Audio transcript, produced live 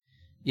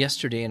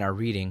Yesterday in our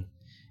reading,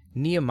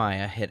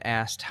 Nehemiah had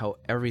asked how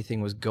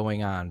everything was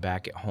going on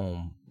back at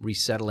home,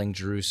 resettling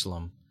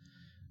Jerusalem,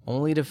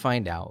 only to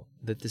find out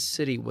that the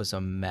city was a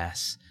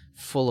mess,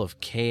 full of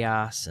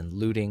chaos and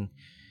looting.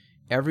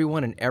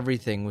 Everyone and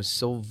everything was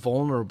so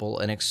vulnerable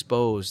and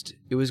exposed,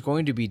 it was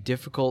going to be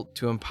difficult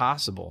to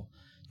impossible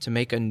to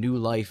make a new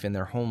life in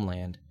their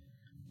homeland.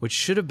 Which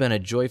should have been a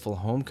joyful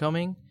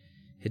homecoming,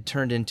 had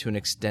turned into an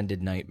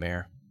extended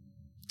nightmare.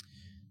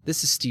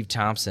 This is Steve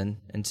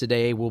Thompson, and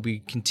today we'll be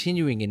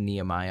continuing in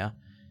Nehemiah,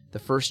 the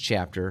first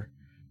chapter,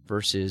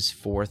 verses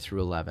 4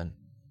 through 11.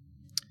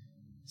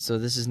 So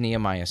this is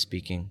Nehemiah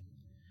speaking.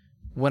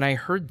 When I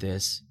heard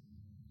this,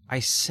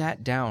 I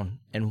sat down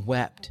and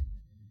wept.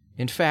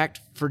 In fact,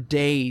 for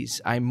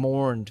days I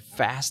mourned,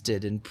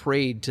 fasted, and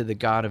prayed to the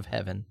God of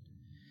heaven.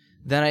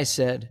 Then I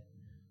said,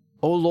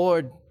 O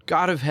Lord,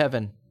 God of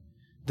heaven,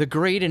 the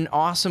great and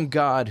awesome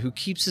God who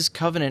keeps his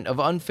covenant of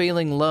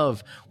unfailing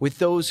love with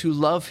those who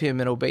love him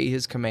and obey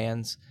his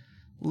commands,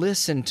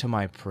 listen to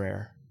my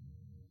prayer.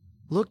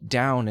 Look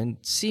down and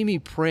see me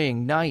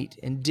praying night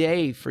and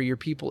day for your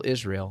people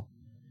Israel.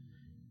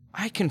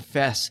 I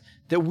confess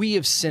that we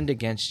have sinned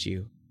against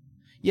you.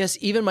 Yes,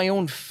 even my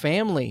own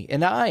family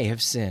and I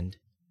have sinned.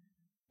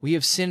 We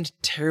have sinned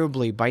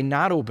terribly by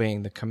not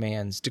obeying the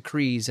commands,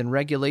 decrees, and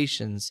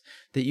regulations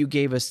that you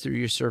gave us through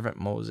your servant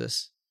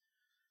Moses.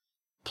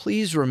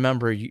 Please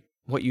remember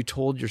what you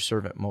told your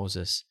servant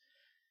Moses.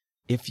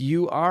 If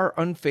you are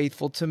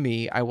unfaithful to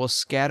me, I will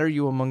scatter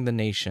you among the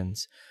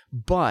nations.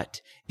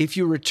 But if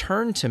you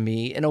return to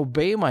me and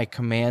obey my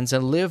commands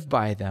and live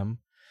by them,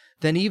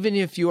 then even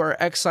if you are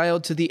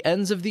exiled to the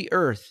ends of the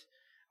earth,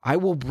 I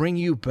will bring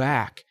you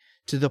back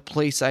to the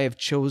place I have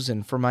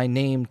chosen for my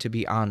name to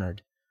be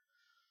honored.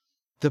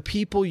 The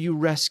people you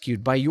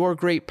rescued by your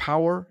great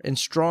power and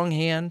strong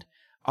hand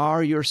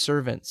are your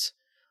servants.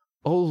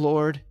 O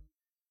Lord,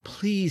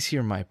 please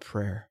hear my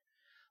prayer.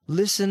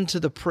 Listen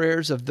to the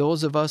prayers of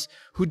those of us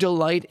who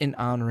delight in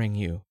honoring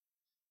you.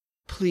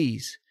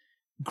 Please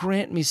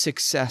grant me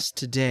success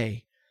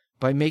today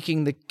by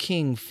making the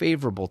king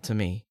favorable to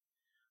me.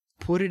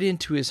 Put it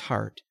into his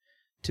heart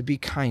to be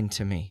kind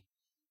to me.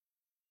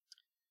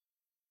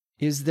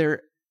 Is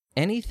there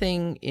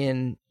anything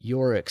in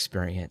your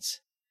experience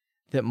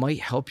that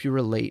might help you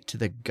relate to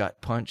the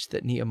gut punch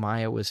that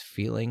Nehemiah was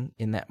feeling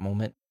in that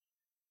moment?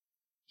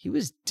 He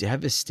was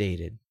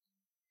devastated.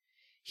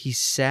 He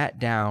sat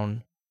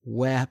down,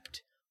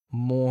 wept,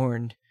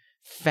 mourned,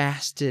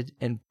 fasted,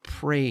 and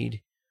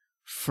prayed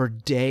for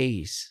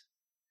days.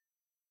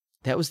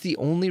 That was the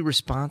only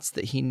response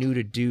that he knew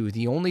to do.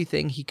 The only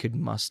thing he could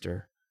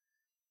muster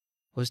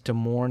was to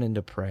mourn and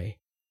to pray.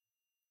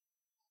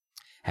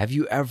 Have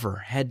you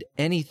ever had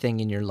anything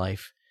in your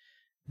life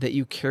that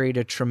you carried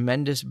a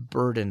tremendous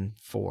burden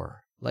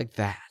for, like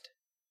that?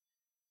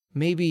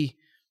 Maybe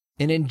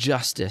an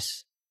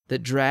injustice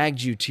that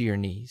dragged you to your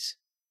knees,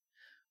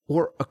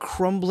 or a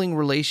crumbling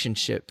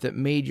relationship that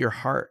made your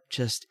heart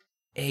just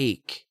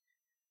ache.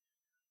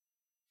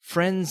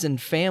 Friends and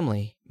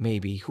family,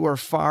 maybe, who are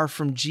far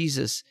from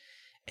Jesus,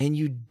 and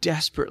you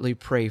desperately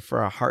pray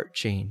for a heart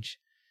change.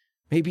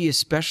 Maybe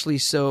especially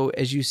so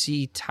as you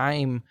see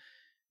time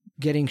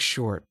getting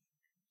short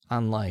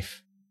on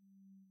life.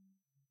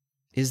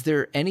 Is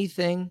there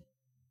anything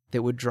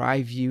that would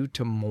drive you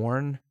to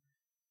mourn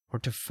or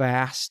to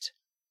fast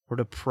or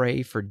to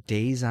pray for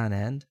days on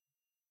end?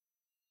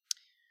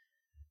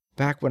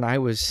 Back when I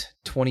was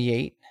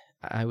 28,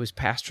 I was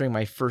pastoring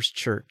my first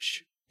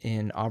church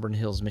in Auburn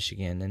Hills,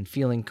 Michigan, and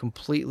feeling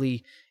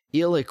completely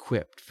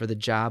ill-equipped for the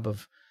job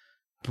of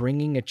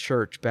bringing a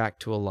church back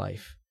to a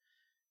life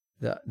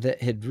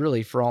that had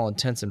really, for all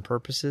intents and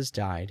purposes,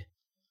 died.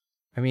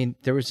 I mean,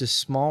 there was a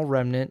small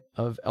remnant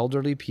of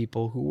elderly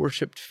people who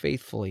worshiped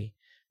faithfully.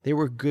 They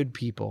were good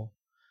people,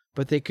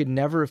 but they could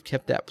never have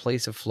kept that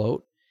place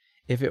afloat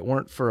if it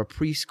weren't for a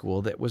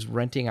preschool that was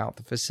renting out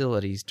the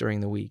facilities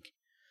during the week.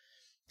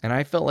 And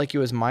I felt like it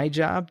was my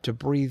job to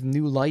breathe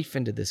new life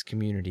into this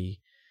community.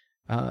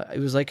 It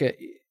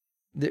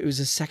was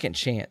a second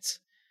chance,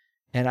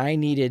 and I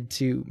needed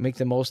to make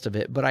the most of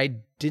it, but I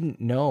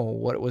didn't know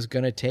what it was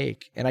going to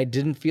take, and I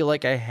didn't feel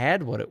like I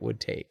had what it would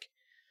take.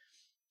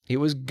 It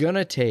was going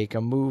to take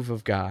a move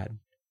of God.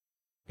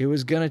 It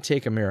was going to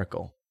take a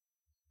miracle.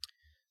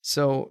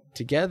 So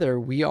together,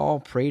 we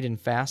all prayed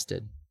and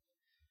fasted.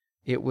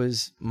 It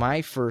was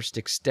my first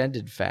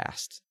extended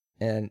fast,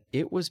 and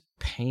it was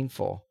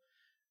painful.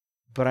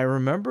 But I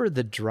remember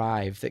the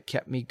drive that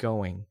kept me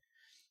going.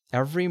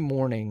 Every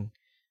morning,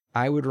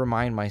 I would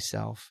remind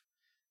myself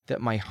that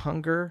my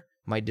hunger,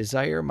 my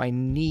desire, my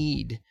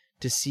need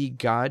to see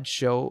God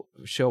show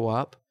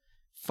up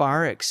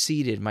far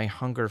exceeded my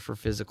hunger for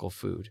physical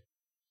food.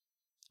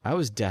 I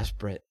was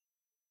desperate.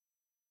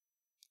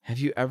 Have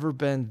you ever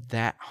been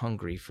that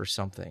hungry for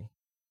something,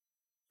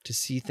 to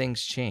see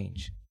things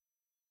change?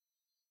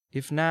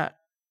 If not,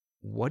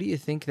 what do you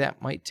think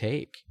that might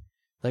take?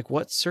 Like,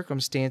 what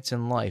circumstance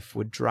in life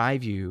would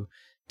drive you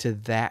to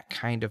that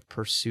kind of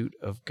pursuit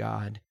of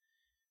God,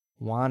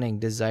 wanting,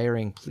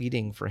 desiring,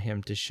 pleading for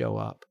him to show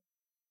up?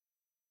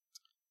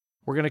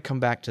 We're going to come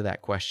back to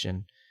that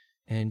question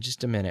in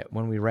just a minute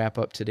when we wrap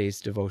up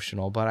today's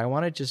devotional, but I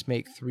want to just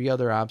make 3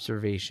 other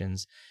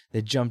observations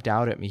that jumped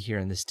out at me here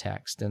in this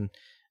text, and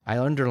I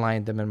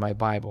underlined them in my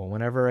Bible.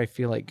 Whenever I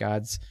feel like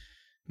God's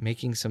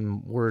making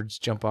some words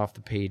jump off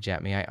the page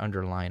at me, I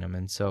underline them,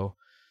 and so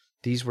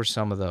these were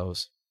some of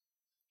those.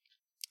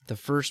 The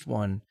first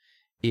one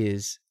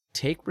is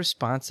take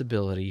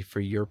responsibility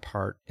for your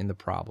part in the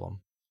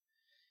problem.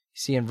 You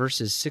see, in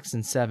verses 6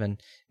 and 7,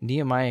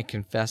 Nehemiah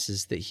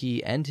confesses that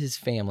he and his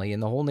family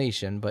and the whole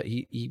nation, but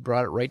he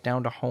brought it right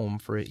down to home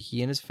for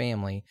he and his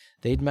family,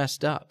 they'd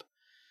messed up.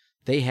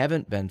 They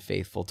haven't been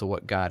faithful to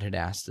what God had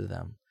asked of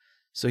them.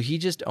 So he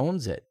just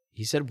owns it.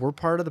 He said, we're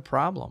part of the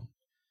problem.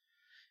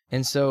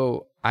 And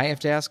so I have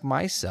to ask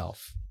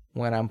myself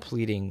when I'm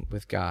pleading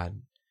with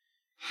God,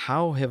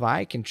 how have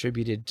I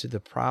contributed to the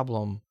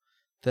problem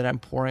that I'm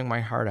pouring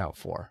my heart out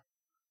for?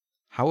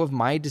 How have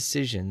my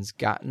decisions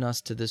gotten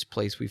us to this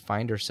place we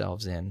find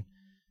ourselves in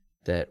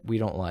that we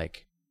don't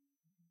like?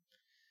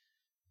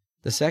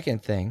 The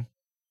second thing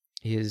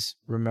is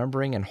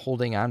remembering and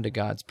holding on to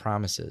God's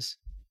promises.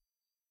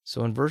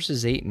 So in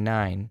verses 8 and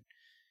 9,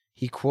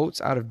 he quotes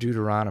out of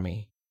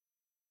Deuteronomy,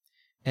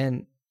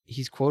 and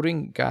he's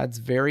quoting God's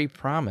very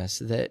promise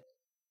that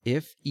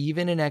if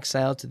even in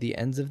exile to the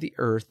ends of the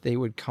earth they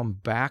would come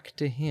back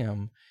to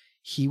him,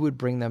 he would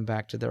bring them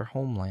back to their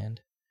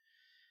homeland.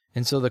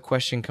 And so the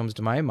question comes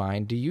to my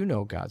mind, do you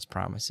know God's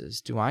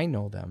promises? Do I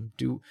know them?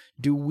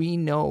 Do we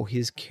know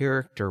his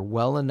character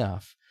well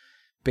enough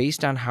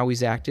based on how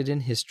he's acted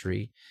in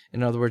history?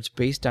 In other words,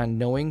 based on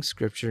knowing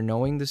Scripture,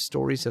 knowing the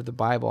stories of the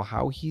Bible,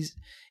 how he's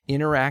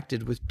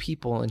interacted with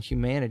people and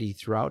humanity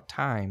throughout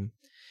time.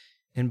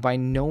 And by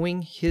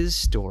knowing his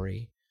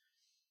story,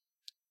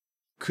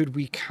 could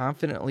we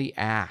confidently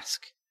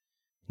ask,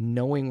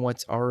 knowing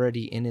what's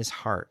already in his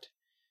heart,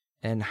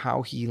 and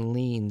how he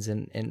leans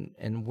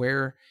and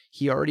where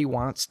he already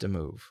wants to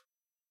move?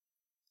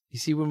 You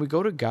see, when we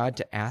go to God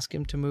to ask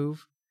him to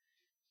move,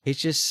 it's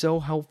just so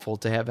helpful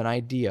to have an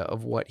idea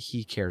of what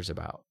he cares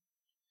about.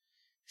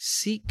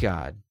 Seek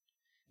God,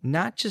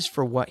 not just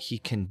for what he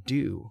can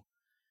do,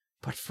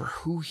 but for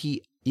who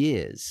he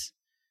is,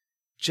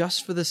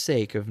 just for the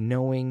sake of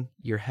knowing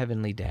your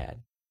heavenly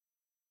dad.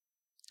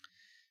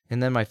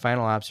 And then my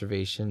final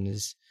observation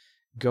is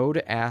go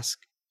to ask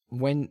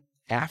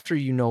after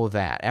you know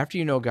that, after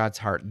you know God's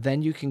heart,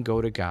 then you can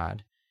go to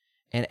God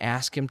and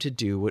ask him to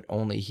do what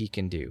only he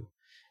can do.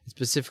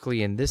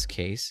 Specifically in this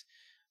case,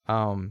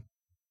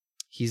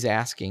 he's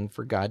asking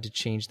for God to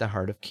change the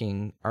heart of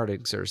King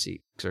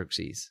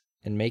Artaxerxes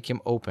and make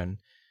him open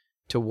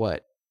to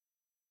what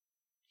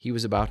he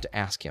was about to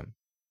ask him.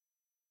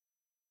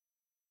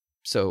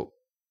 So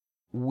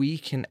we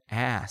can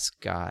ask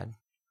God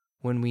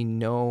when we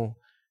know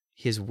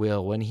his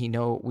will, when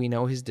we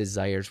know his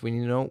desires, when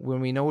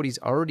we know what he's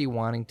already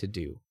wanting to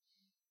do,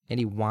 and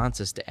he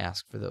wants us to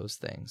ask for those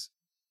things.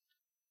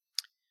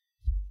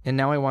 And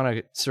now I want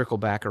to circle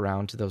back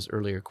around to those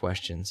earlier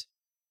questions.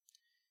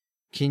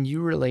 Can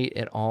you relate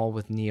at all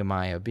with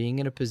Nehemiah being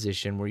in a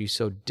position where you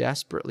so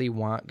desperately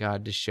want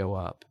God to show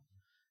up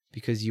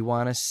because you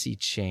want to see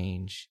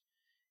change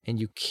and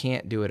you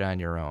can't do it on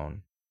your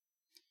own?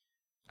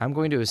 I'm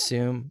going to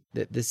assume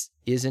that this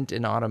isn't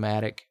an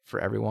automatic for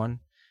everyone.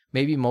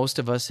 Maybe most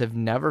of us have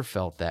never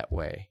felt that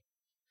way.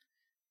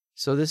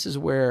 So this is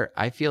where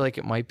I feel like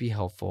it might be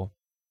helpful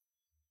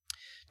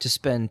to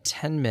spend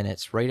 10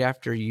 minutes right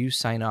after you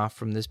sign off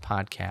from this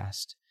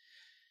podcast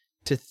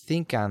to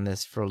think on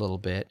this for a little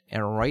bit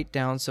and write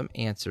down some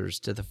answers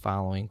to the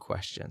following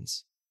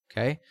questions.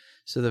 Okay?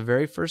 So the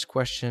very first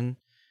question,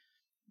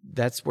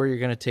 that's where you're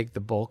going to take the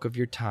bulk of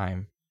your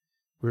time.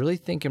 Really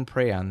think and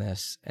pray on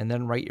this, and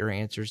then write your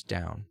answers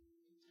down.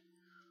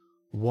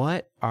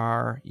 What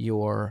are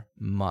your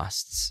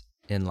musts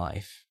in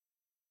life?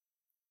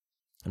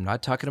 I'm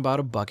not talking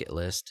about a bucket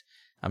list.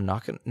 I'm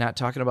not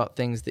talking about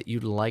things that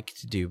you'd like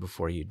to do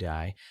before you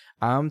die.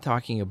 I'm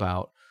talking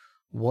about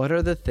what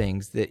are the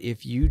things that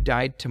if you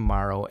died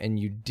tomorrow and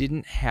you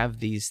didn't have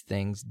these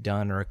things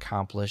done or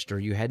accomplished, or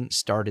you hadn't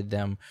started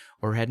them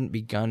or hadn't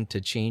begun to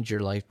change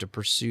your life to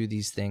pursue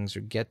these things or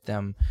get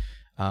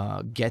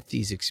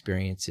these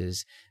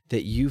experiences,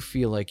 that you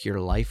feel like your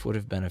life would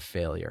have been a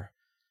failure,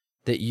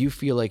 that you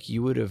feel like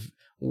you would have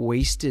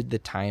wasted the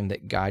time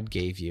that God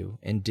gave you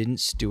and didn't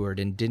steward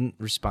and didn't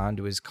respond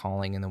to his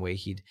calling in the way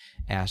he'd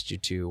asked you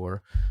to,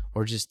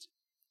 or just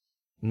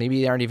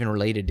maybe they aren't even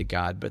related to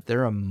God, but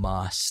they're a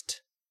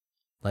must.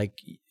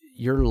 Like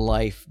your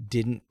life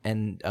didn't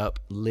end up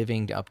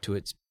living up to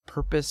its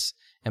purpose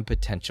and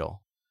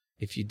potential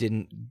if you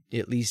didn't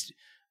at least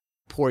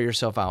pour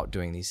yourself out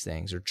doing these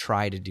things or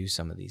try to do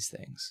some of these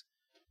things.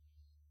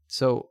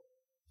 So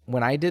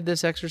when I did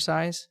this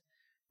exercise,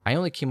 I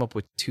only came up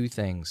with 2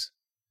 things,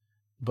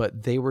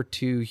 but they were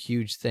 2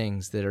 huge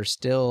things that are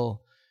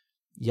still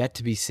yet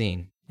to be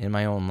seen in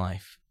my own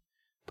life,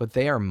 but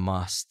they are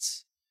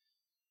musts.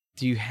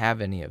 Do you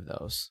have any of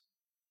those?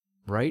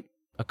 Write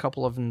a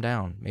couple of them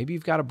down. Maybe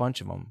you've got a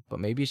bunch of them, but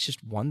maybe it's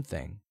just one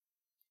thing.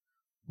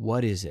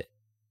 What is it?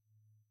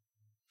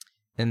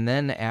 And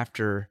then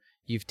after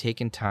you've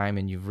taken time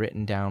and you've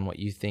written down what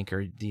you think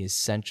are the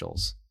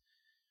essentials,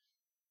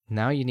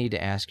 now you need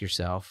to ask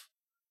yourself,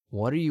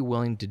 what are you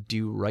willing to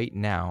do right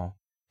now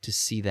to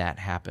see that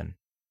happen?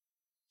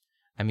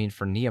 I mean,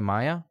 for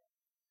Nehemiah,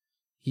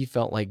 he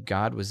felt like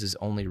God was his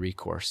only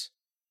recourse.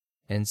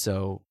 And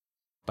so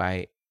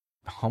by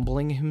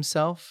humbling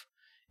himself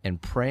and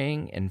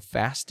praying and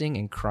fasting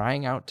and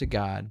crying out to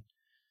God,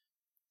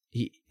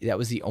 that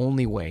was the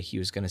only way he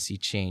was going to see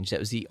change. That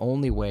was the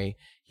only way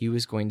he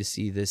was going to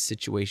see this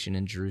situation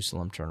in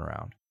Jerusalem turn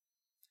around.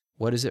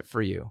 What is it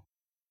for you?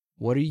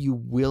 What are you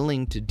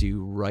willing to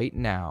do right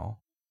now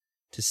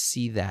to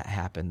see that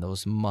happen,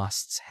 those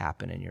musts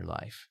happen in your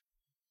life?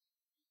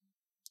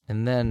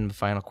 And then the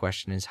final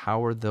question is,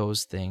 how are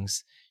those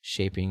things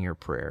shaping your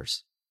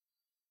prayers?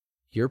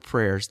 Your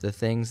prayers, the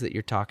things that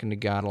you're talking to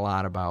God a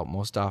lot about,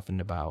 most often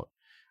about,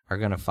 are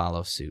going to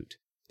follow suit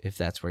if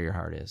that's where your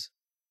heart is.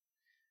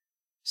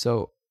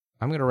 So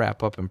I'm going to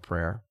wrap up in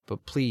prayer,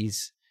 but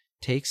please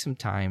take some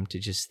time to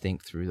just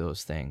think through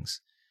those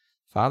things.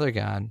 Father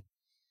God,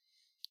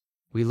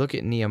 we look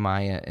at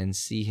Nehemiah and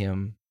see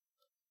him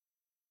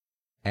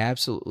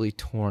absolutely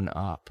torn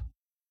up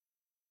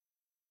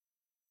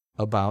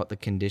about the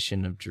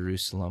condition of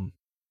Jerusalem.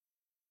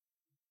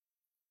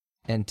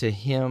 And to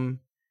him,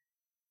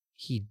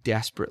 he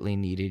desperately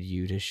needed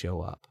you to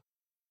show up.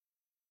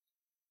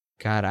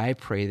 God, I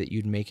pray that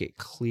you'd make it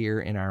clear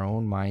in our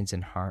own minds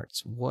and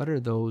hearts, what are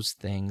those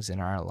things in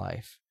our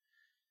life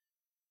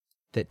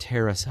that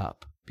tear us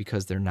up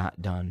because they're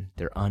not done,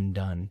 they're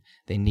undone,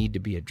 they need to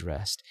be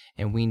addressed,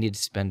 and we need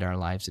to spend our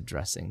lives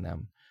addressing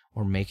them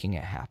or making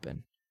it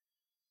happen.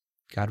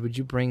 God, would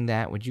you bring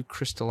that? Would you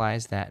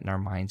crystallize that in our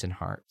minds and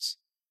hearts?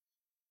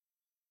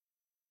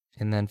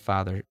 And then,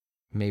 Father,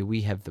 may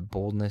we have the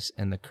boldness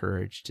and the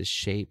courage to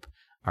shape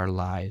our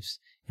lives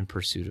in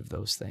pursuit of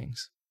those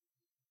things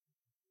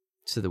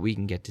so that we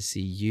can get to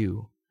see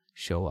you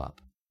show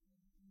up.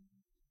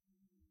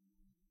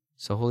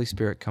 So, Holy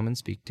Spirit, come and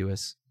speak to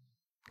us.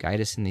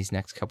 Guide us in these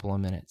next couple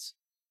of minutes.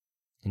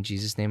 In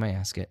Jesus' name I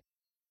ask it.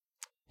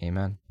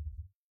 Amen.